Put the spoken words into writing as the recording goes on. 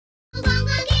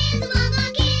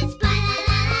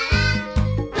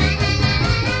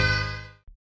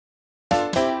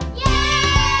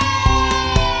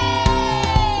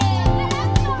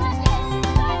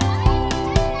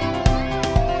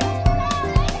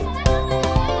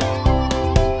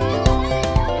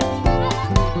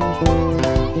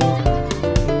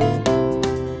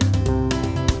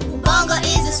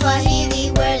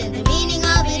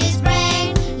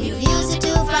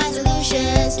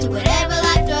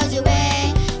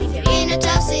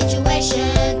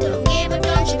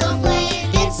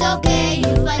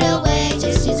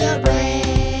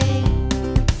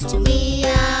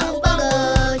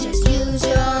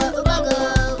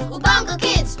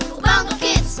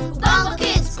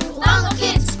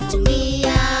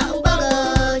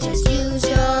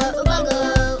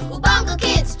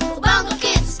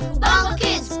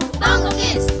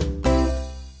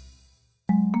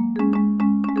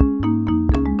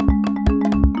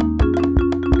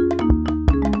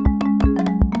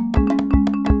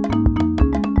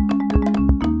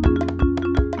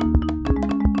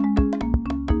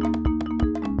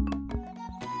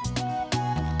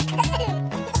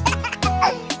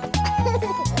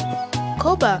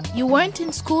Koba, you weren't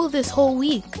in school this whole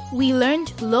week. We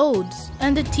learned loads,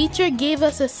 and the teacher gave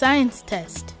us a science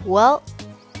test. Well,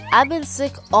 I've been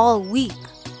sick all week.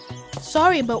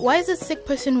 Sorry, but why is a sick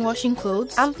person washing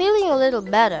clothes? I'm feeling a little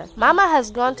better. Mama has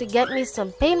gone to get me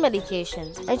some pain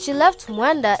medications, and she left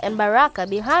Mwenda and Baraka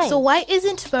behind. So why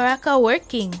isn't Baraka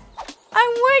working?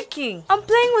 I'm working. I'm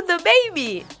playing with the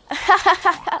baby.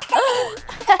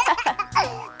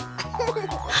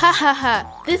 Ha ha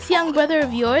ha. This young brother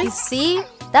of yours? You see?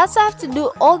 That's why I have to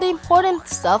do all the important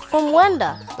stuff for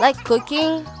Mwenda, like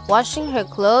cooking, washing her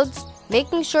clothes,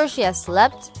 making sure she has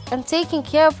slept, and taking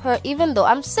care of her even though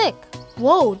I'm sick.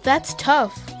 Whoa, that's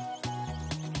tough.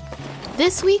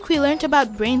 This week we learned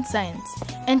about brain science,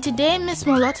 and today Miss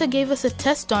Molota gave us a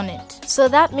test on it. So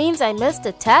that means I missed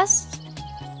the test?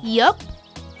 Yup.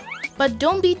 But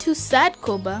don't be too sad,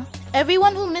 Koba.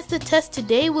 Everyone who missed the test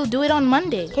today will do it on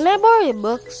Monday. Can I borrow a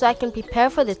book so I can prepare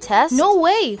for the test? No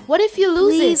way! What if you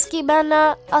lose Please,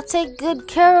 Kibana. I'll take good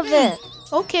care of it.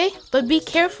 Okay, but be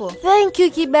careful. Thank you,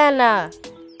 Kibana.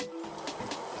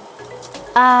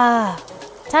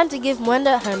 Time to give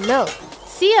Mwenda her milk.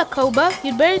 See ya, Koba.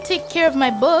 You'd better take care of my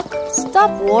book.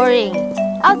 Stop worrying.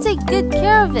 I'll take good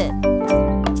care of it.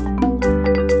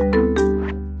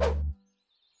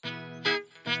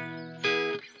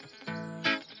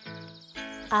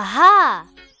 Aha!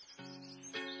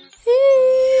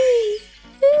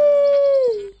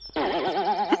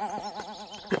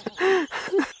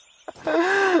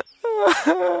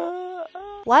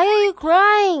 Why are you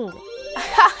crying?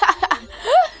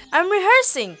 I'm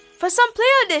rehearsing for some play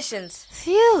auditions.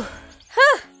 Phew!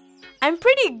 I'm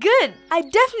pretty good. I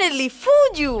definitely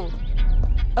fooled you.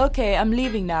 Okay, I'm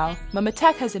leaving now. Mama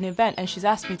Tak has an event and she's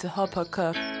asked me to help her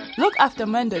cook. Look after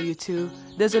Mwenda, you two.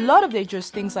 There's a lot of dangerous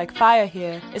things like fire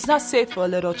here. It's not safe for a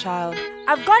little child.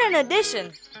 I've got an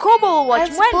audition. Koba will watch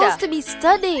I'm Mwenda. supposed to be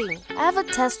studying. I have a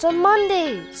test on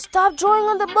Monday. Stop drawing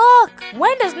on the book.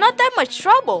 Mwenda's not that much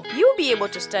trouble. You'll be able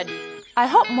to study. I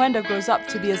hope Mwenda grows up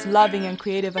to be as loving and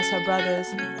creative as her brothers.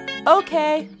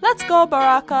 Okay, let's go,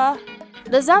 Baraka.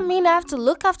 Does that mean I have to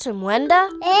look after Mwenda?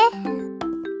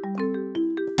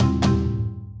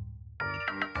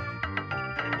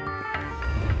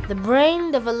 The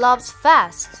brain develops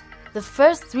fast. The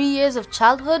first 3 years of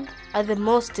childhood are the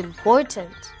most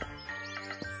important.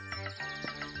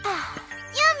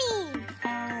 Yummy!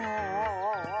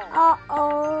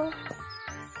 Uh-oh.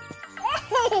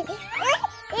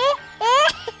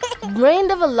 Brain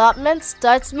development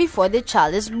starts before the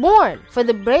child is born. For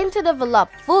the brain to develop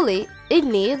fully, it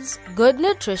needs good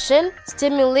nutrition,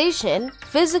 stimulation,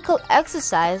 physical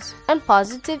exercise, and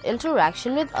positive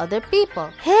interaction with other people.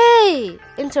 Hey!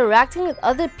 Interacting with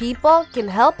other people can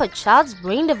help a child's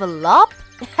brain develop?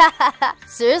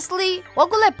 Seriously? What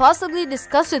could I possibly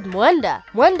discuss with Mwenda?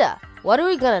 Mwenda, what are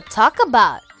we gonna talk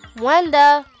about?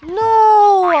 Mwenda,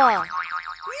 no!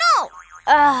 No!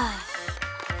 Mine!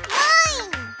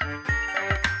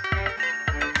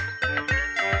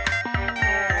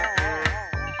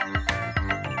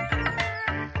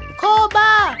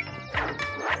 Koba!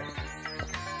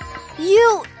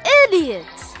 You idiot!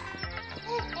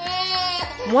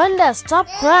 Mwenda, stop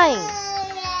crying.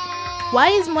 Why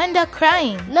is Mwenda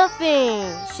crying? Nothing.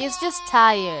 She's just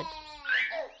tired.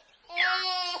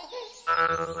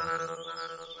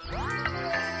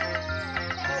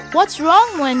 What's wrong,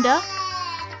 Mwenda?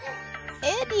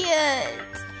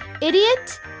 Idiot!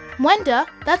 Idiot? Mwenda,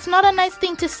 that's not a nice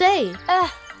thing to say.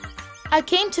 I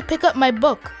came to pick up my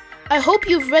book. I hope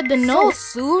you've read the notes.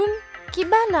 So soon?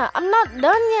 Kibana, I'm not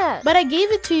done yet. But I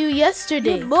gave it to you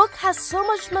yesterday. Your book has so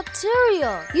much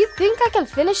material. You think I can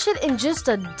finish it in just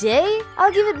a day?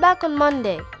 I'll give it back on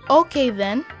Monday. Okay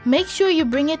then, make sure you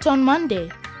bring it on Monday.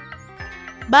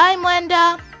 Bye,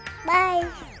 Mwenda. Bye.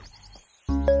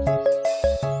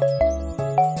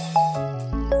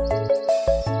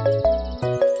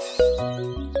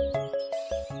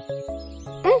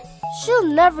 She'll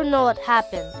never know what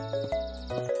happened.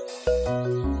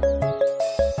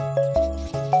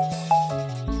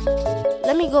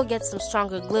 Let me go get some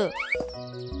stronger glue.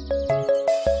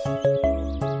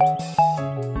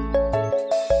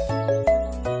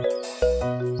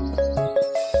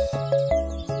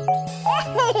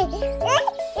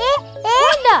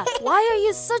 Mwenda, why are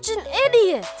you such an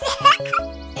idiot?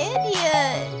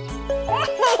 Idiot!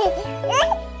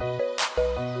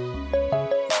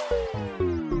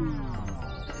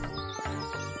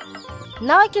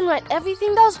 Now I can write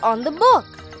everything that was on the book.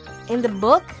 In the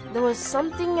book, there was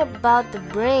something about the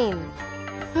brain.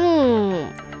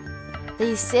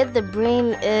 They said the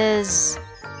brain is...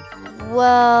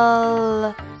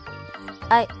 Well...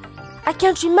 I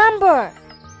can't remember.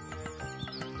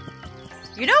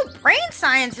 You know, brain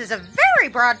science is a very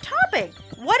broad topic.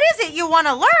 What is it you want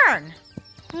to learn?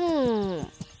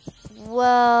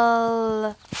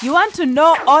 Well... You want to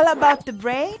know all about the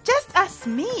brain? Just ask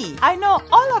me. I know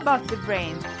all about the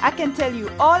brain. I can tell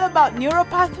you all about neural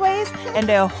pathways and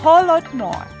a whole lot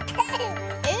more.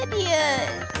 Idiot.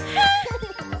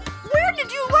 Where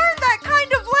did you learn that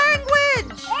kind of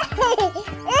language?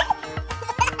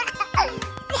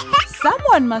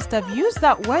 Someone must have used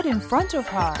that word in front of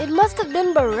her. It must have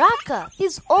been Baraka.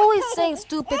 He's always saying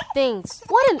stupid things.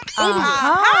 What an idiot.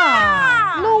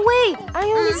 No, wait.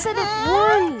 I only said it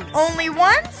once. Only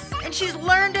once? And she's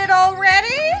learned it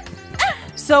already?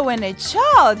 So when a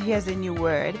child hears a new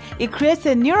word, it creates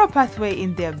a neural pathway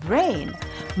in their brain.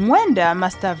 Mwenda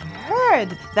must have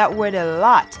heard that word a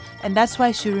lot, and that's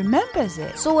why she remembers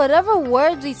it. So whatever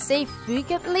words we say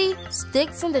frequently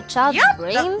sticks in the child's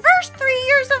brain? The first 3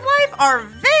 years of life are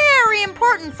very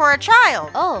important for a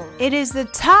child. Oh. It is the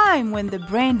time when the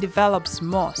brain develops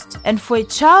most. And for a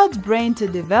child's brain to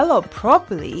develop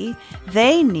properly,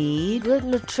 they need good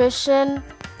nutrition,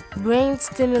 brain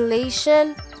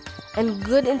stimulation, and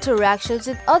good interactions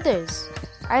with others.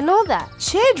 I know that.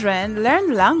 Children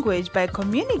learn language by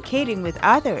communicating with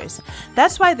others.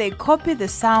 That's why they copy the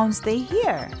sounds they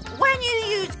hear. When you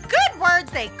use good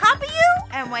words, they copy you.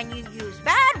 And when you use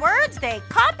bad words, they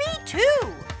copy too.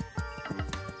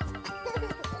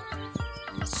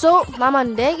 So, Mama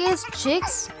Ndege's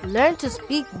chicks learn to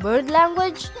speak bird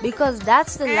language because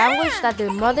that's the language that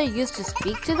their mother used to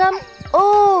speak to them?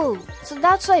 Oh, so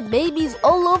that's why babies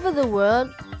all over the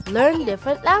world learn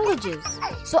different languages.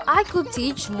 So I could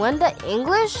teach Mwenda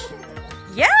English?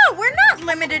 Yeah, we're not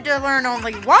limited to learn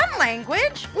only one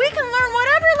language. We can learn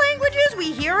whatever languages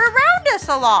we hear around us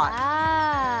a lot.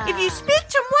 If you speak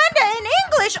to Mwenda in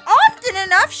English often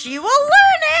enough, she will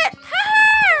learn it.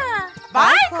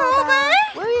 Bye, Kobe.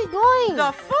 Where are you going?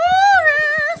 The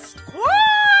forest.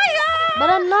 Quiet. But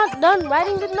I'm not done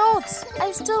writing the notes.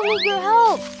 I still need your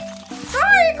help.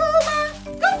 Sorry,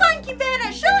 Kobe. Go find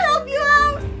Kibana. She'll help you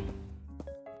out.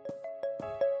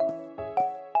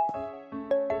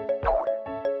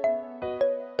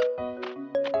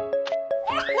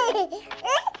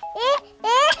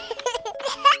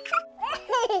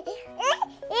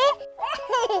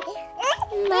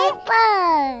 My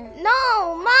ball.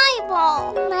 No, my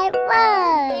ball. My ball.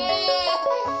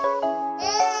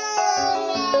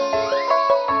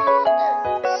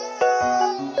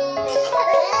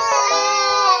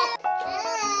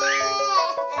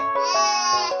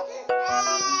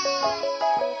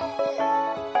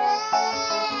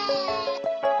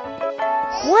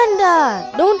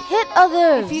 Mwenda, don't hit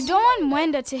others. If you don't want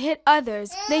Mwenda to hit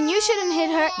others, then you shouldn't hit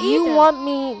her either. You want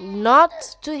me not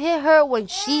to hit her when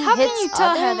she hits others? How can you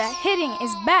tell her that hitting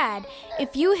is bad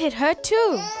if you hit her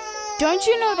too? Don't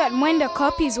you know that Mwenda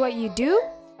copies what you do?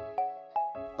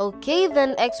 Okay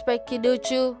then, expert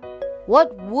Kiduchu.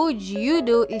 What would you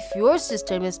do if your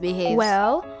sister misbehaves?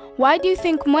 Well, why do you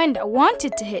think Mwenda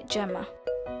wanted to hit Gemma?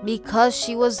 Because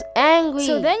she was angry.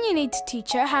 So then you need to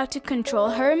teach her how to control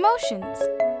her emotions.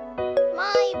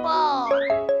 My ball.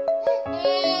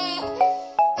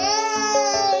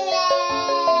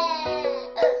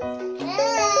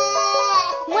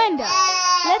 Mwenda,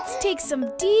 let's take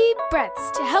some deep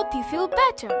breaths to help you feel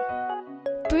better.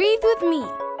 Breathe with me.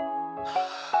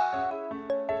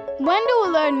 Mwenda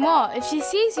will learn more if she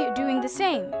sees you doing the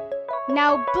same.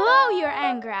 Now blow your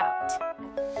anger out.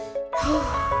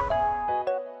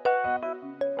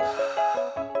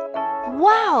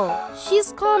 Wow,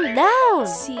 she's calmed down.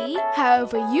 See,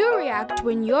 however you react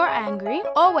when you're angry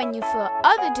or when you feel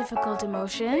other difficult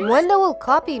emotions. Mwenda will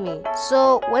copy me.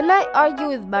 So when I argue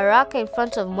with Baraka in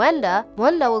front of Mwenda,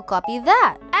 Mwenda will copy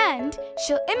that. And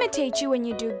she'll imitate you when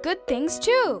you do good things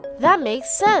too. That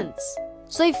makes sense.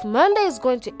 So if Mwenda is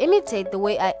going to imitate the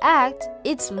way I act,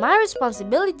 it's my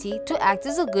responsibility to act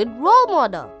as a good role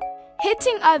model.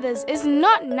 Hitting others is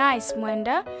not nice,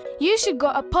 Mwenda. You should go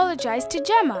apologize to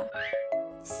Gemma.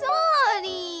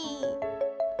 Sorry.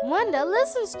 Mwenda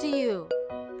listens to you.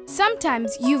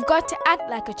 Sometimes you've got to act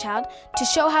like a child to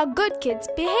show how good kids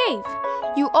behave.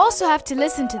 You also have to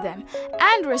listen to them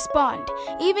and respond,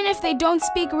 even if they don't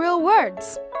speak real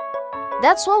words.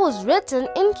 That's what was written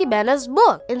in Kibana's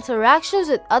book. Interactions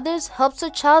with others helps a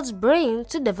child's brain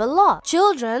to develop.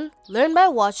 Children learn by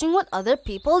watching what other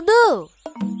people do.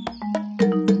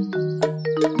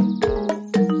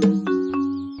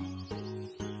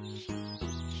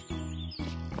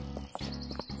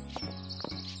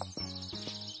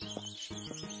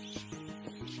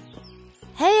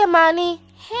 Hey, Amani.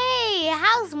 Hey,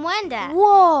 how's Mwenda?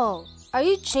 Whoa, Are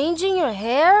you changing your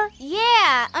hair?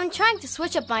 Yeah, I'm trying to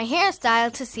switch up my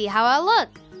hairstyle to see how I look.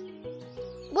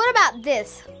 What about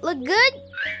this? Look good?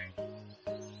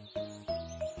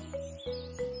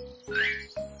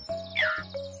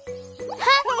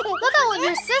 Look at what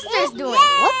your sister's doing.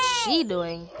 What's she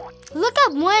doing? Look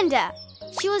at Mwenda.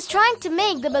 She was trying to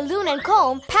make the balloon and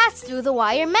comb pass through the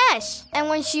wire mesh. And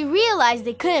when she realized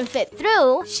they couldn't fit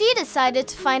through, she decided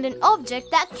to find an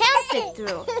object that can fit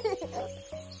through.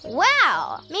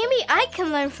 Wow! Maybe I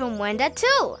can learn from Mwenda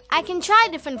too. I can try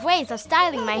different ways of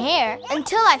styling my hair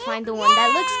until I find the one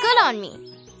that looks good on me.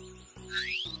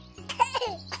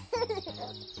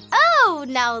 Oh,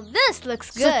 now this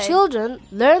looks good. So children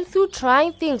learn through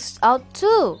trying things out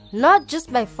too, not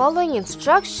just by following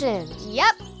instructions.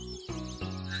 Yep.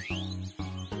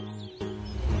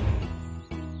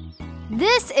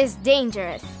 This is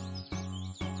dangerous.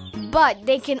 But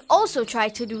they can also try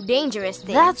to do dangerous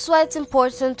things. That's why it's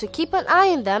important to keep an eye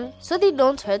on them so they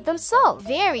don't hurt themselves.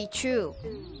 Very true.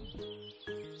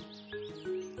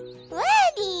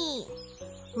 Ready.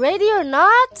 Ready or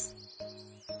not?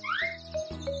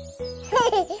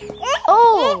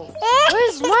 Oh,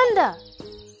 where's Wanda?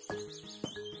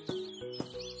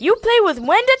 You play with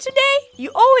Mwenda today? You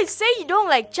always say you don't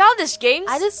like childish games.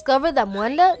 I discovered that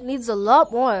Wanda needs a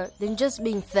lot more than just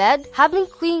being fed, having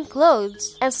clean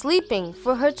clothes, and sleeping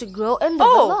for her to grow and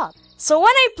develop. So when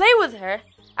I play with her,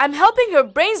 I'm helping her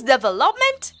brain's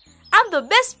development? I'm the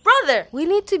best brother. We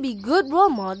need to be good role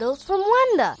models from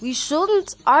Wanda. We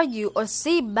shouldn't argue or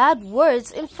say bad words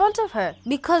in front of her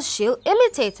because she'll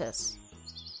imitate us.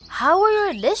 How are your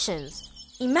additions?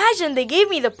 Imagine they gave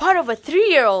me the part of a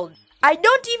 3-year-old. I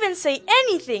don't even say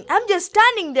anything. I'm just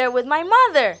standing there with my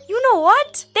mother. You know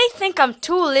what? They think I'm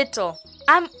too little.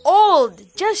 I'm old,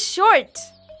 just short.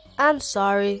 I'm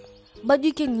sorry, but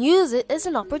you can use it as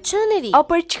an opportunity.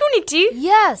 Opportunity?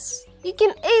 Yes, you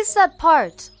can ace that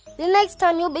part. The next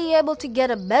time you'll be able to get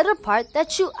a better part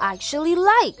that you actually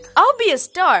like. I'll be a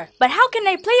star, but how can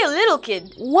I play a little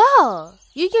kid? Well,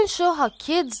 you can show how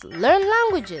kids learn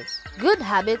languages, good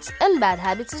habits and bad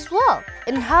habits as well,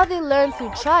 and how they learn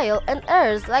through trial and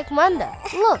errors like Wanda.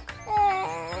 Look.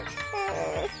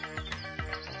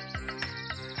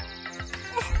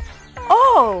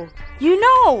 Oh, you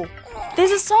know,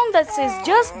 there's a song that says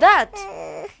just that.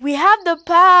 We have the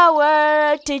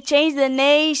power to change the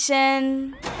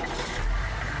nation.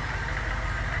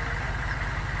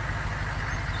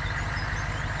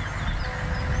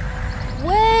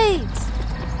 Wait!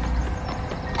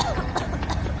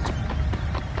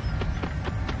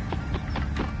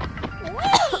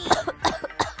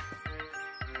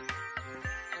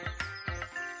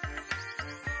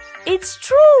 It's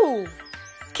true.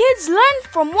 Kids learn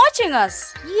from watching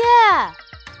us. Yeah!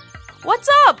 What's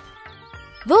up?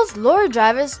 Those lorry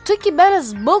drivers took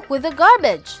Ibena's book with the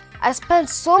garbage. I spent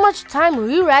so much time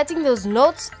rewriting those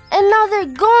notes and now they're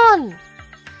gone.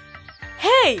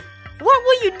 Hey, what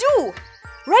will you do?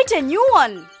 Write a new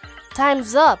one.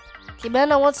 Time's up.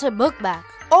 Kibena wants her book back.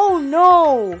 Oh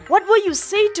no! What will you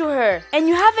say to her? And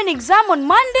you have an exam on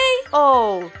Monday?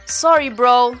 Oh, sorry,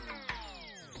 bro.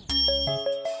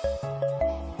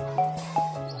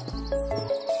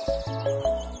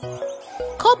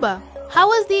 Koba, how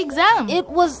was the exam? It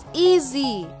was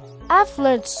easy. I've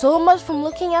learned so much from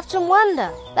looking after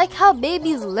Wanda, like how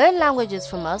babies learn languages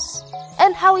from us,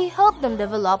 and how we help them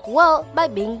develop well by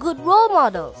being good role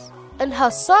models, and how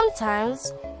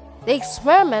sometimes they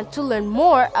experiment to learn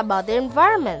more about their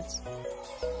environment.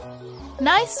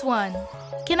 Nice one.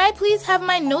 Can I please have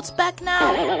my notes back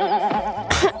now?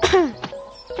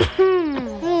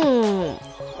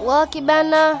 Well,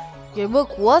 Kibena, your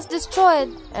book was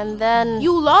destroyed, and then...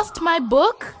 You lost my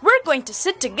book? We're going to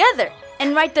sit together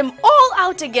and write them all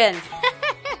out again.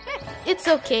 It's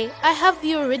okay. I have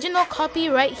the original copy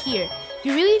right here.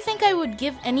 You really think I would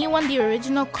give anyone the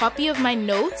original copy of my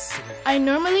notes? I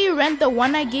normally rent the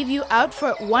one I gave you out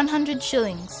for 100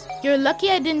 shillings. You're lucky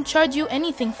I didn't charge you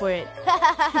anything for it.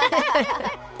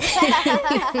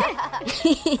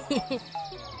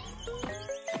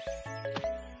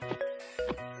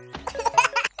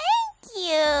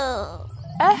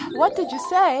 What did you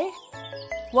say?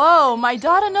 Whoa, my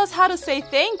daughter knows how to say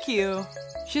thank you.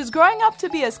 She's growing up to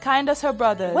be as kind as her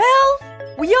brothers. Well,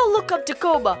 we all look up to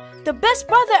Koba, the best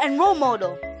brother and role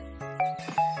model.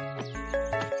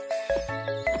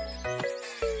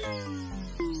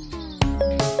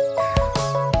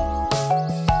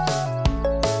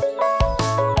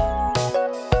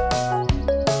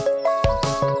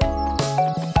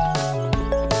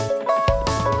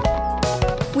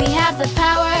 We have the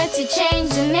power to change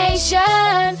the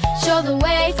nation, show the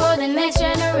way for the next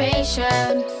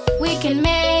generation. We We can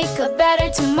make a better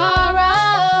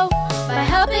tomorrow by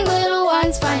helping little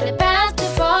ones find a path to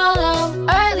follow.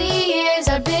 Early years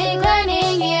are big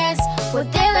learning years. What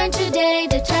they learn today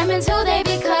determines who they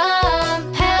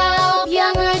become. Help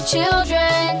younger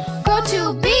children grow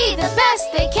to be the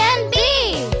best they can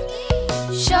be.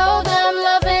 Show them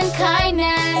love and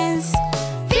kindness.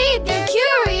 Feed their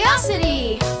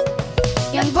curiosity.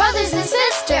 Young brothers and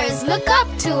sisters, look up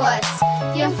to us.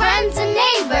 Young friends and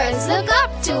neighbors, look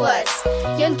up to us.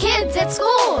 Young kids at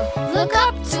school, look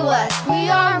up to us. We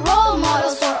are role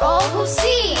models for all who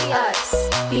see us.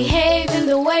 Behave in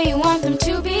the way you want them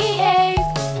to behave.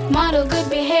 Model good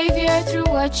behavior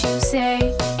through what you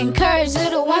say. Encourage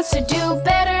little ones to do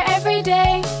better every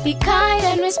day. Be kind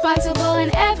and responsible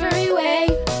in every way.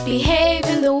 Behave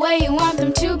in the way you want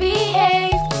them to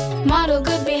behave. Model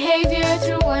good behavior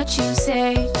through what you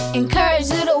say. Encourage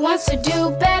little ones to do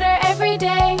better every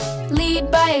day.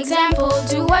 Lead by example,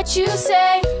 do what you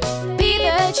say. Be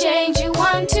the change you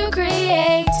want to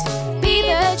create. Be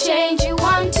the change you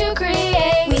want to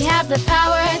create. We have the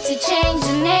power to change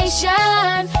the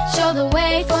nation. Show the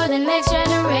way for the next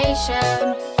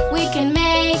generation. We can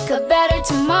make a better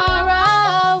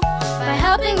tomorrow by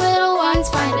helping little ones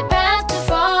find a path to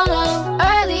follow.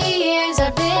 Early years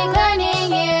are big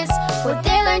learning years. What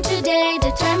they learn today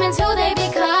determines who they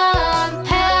become.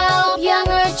 Help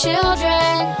younger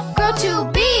children grow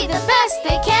to be the best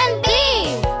they can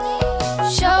be.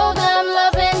 Show them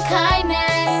love and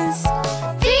kindness.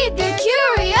 Feed their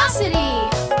curiosity.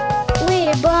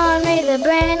 We're born with a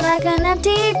brain like an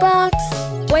empty box,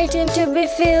 waiting to be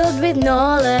filled with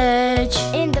knowledge.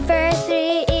 In the first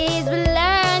 3 years we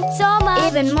learned so much,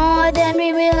 even more than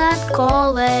we will at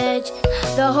college.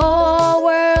 The whole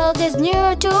world is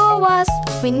new to us.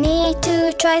 We need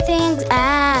to try things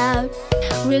out.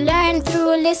 We learn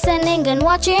through listening and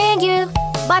watching you,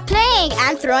 by playing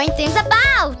and throwing things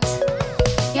about.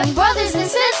 Young brothers and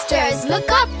sisters, look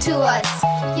up to us.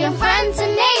 Young friends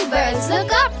and neighbors,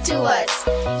 look up to us.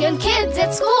 Young kids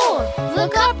at school,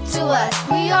 look up to us.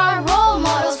 We are role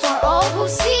models for all who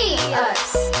see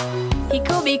us. He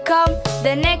could become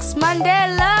the next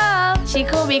Mandela. She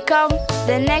could become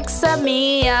the next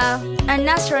Samia. An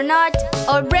astronaut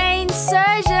or brain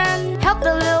surgeon. Help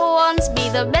the little ones be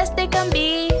the best they can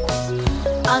be.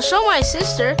 I'll show my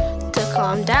sister to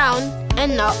calm down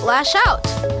and not lash out.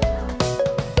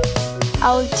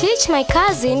 I will teach my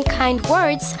cousin kind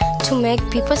words to make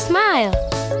people smile.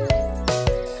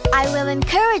 I will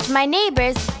encourage my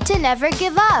neighbors to never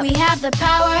give up. We have the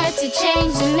power to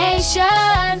change the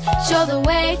nation. Show the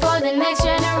way for the next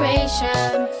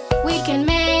generation. We can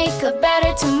make a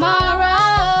better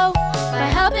tomorrow by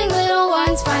helping little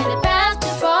ones find a path to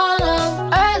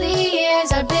follow. Early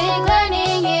years are big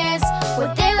learning years.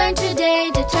 What they learn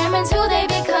today determines who they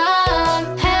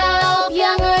become. Help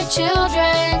younger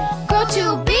children grow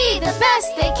to be the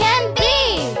best they can be.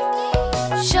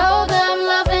 Show them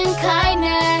love and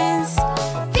kindness.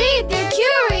 Feed their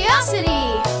curiosity.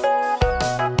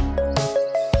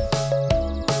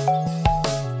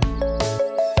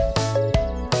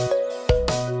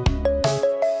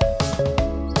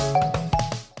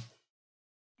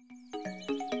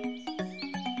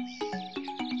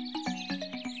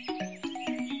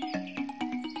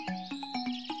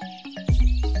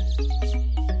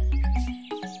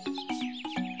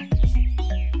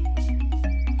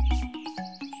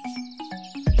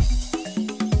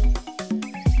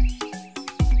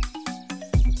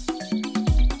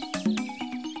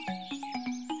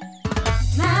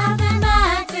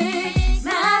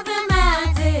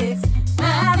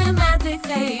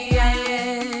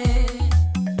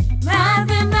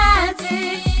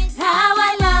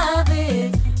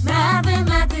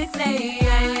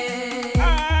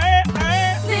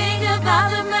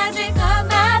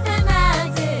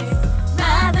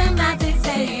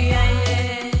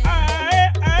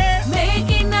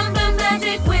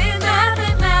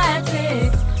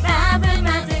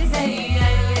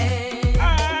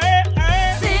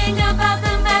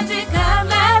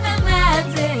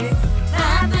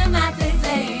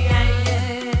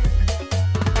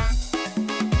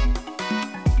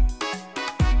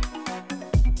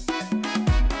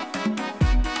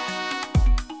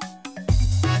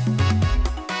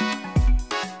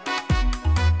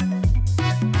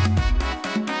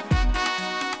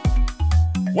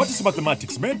 What is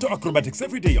mathematics? Mental acrobatics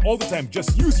every day, all the time.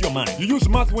 Just use your mind. You use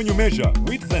math when you measure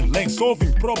width and length,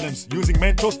 solving problems using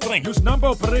mental strength. Use number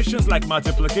operations like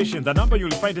multiplication. The number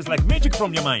you'll find is like magic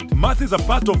from your mind. Math is a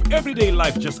part of everyday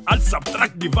life. Just add,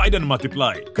 subtract, divide, and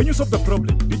multiply. Can you solve the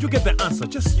problem? Did you get the answer?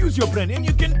 Just use your brain and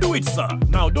you can do it, sir.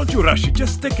 Now, don't you rush it.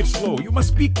 Just take it slow. You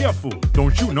must be careful.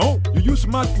 Don't you know? You use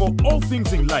math for all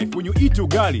things in life. When you eat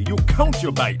ugali, you count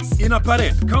your bites. In a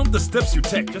parade, count the steps you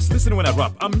take. Just listen when I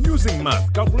rap. I'm using math.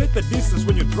 Calculate the distance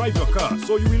when you drive your car,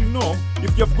 so you will know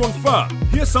if you've gone far.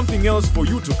 Here's something else for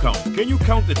you to count. Can you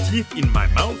count the teeth in my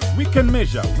mouth? We can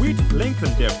measure width, length,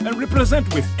 and depth, and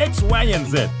represent with X, Y, and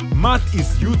Z. Math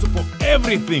is used for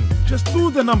everything. Just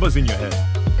do the numbers in your head.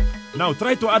 Now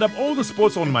try to add up all the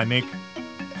spots on my neck.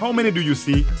 How many do you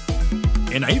see?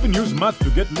 And I even use math to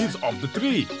get leaves off the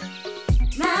tree.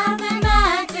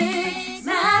 Mathematics,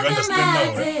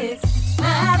 mathematics,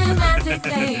 mathematics,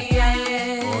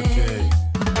 Okay.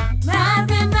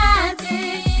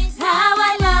 Mathematics, how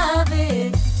I love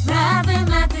it.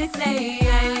 Mathematics,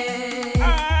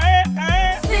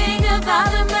 Sing about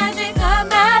the magic of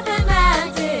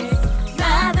mathematics.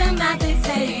 Mathematics,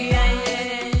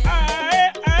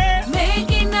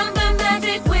 Making number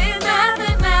magic with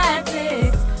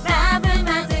mathematics.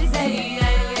 Mathematics,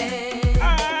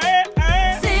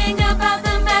 Sing about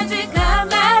the magic of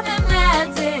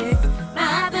mathematics.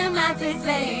 Mathematics,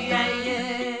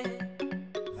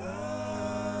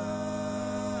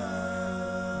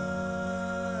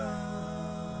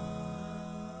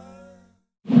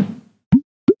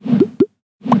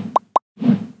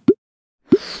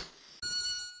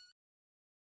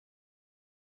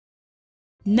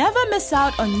 Never miss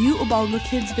out on new Ubongo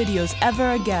Kids videos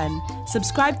ever again.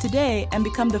 Subscribe today and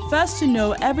become the first to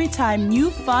know every time new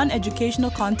fun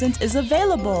educational content is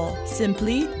available.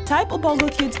 Simply type Ubongo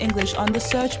Kids English on the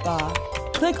search bar.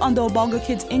 Click on the Ubongo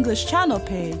Kids English channel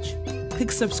page.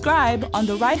 Click subscribe on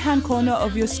the right-hand corner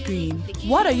of your screen.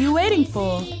 What are you waiting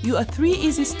for? You are 3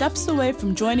 easy steps away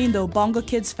from joining the Ubongo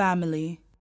Kids family.